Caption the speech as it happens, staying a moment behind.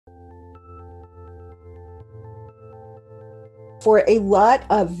For a lot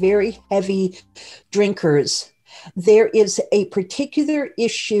of very heavy drinkers, there is a particular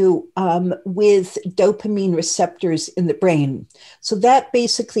issue with dopamine receptors in the brain. So that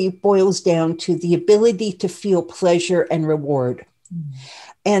basically boils down to the ability to feel pleasure and reward.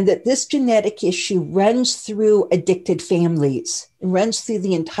 And that this genetic issue runs through addicted families, it runs through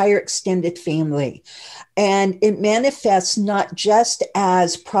the entire extended family. And it manifests not just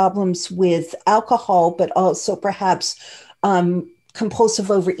as problems with alcohol, but also perhaps compulsive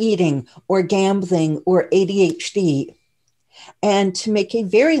overeating or gambling or ADHD. And to make a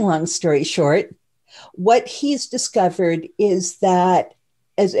very long story short, what he's discovered is that,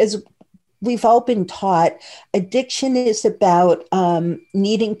 as we've all been taught, addiction is about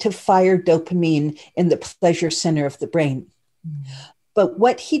needing to fire dopamine in the pleasure center of the brain. But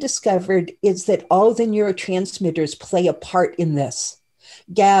what he discovered is that all the neurotransmitters play a part in this.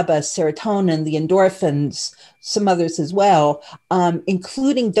 GABA, serotonin, the endorphins, some others as well,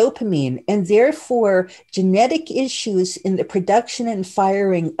 including dopamine. And therefore, genetic issues in the production and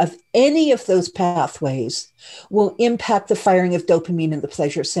firing of any of those pathways will impact the firing of dopamine in the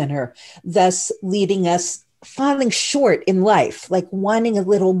pleasure center, thus leading us falling short in life, like wanting a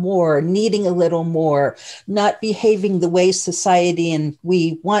little more, needing a little more, not behaving the way society and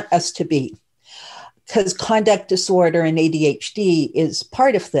we want us to be. Because conduct disorder and ADHD is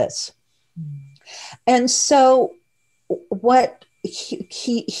part of this. And so what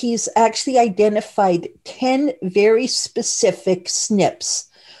he's actually identified 10 very specific SNPs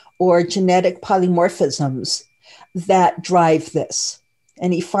or genetic polymorphisms that drive this.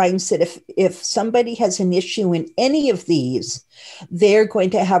 And he finds that if somebody has an issue in any of these, they're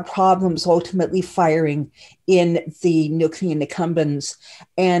going to have problems ultimately firing in the nucleus accumbens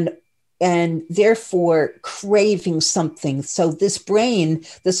and therefore craving something. So this brain,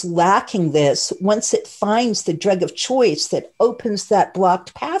 this lacking this, once it finds the drug of choice that opens that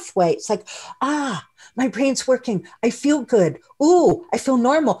blocked pathway, it's like, my brain's working. I feel good. Ooh, I feel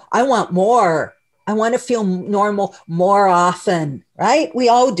normal. I want more. I want to feel normal more often, right? We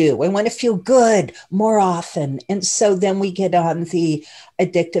all do. I want to feel good more often. And so then we get on the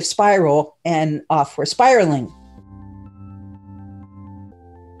addictive spiral and off we're spiraling.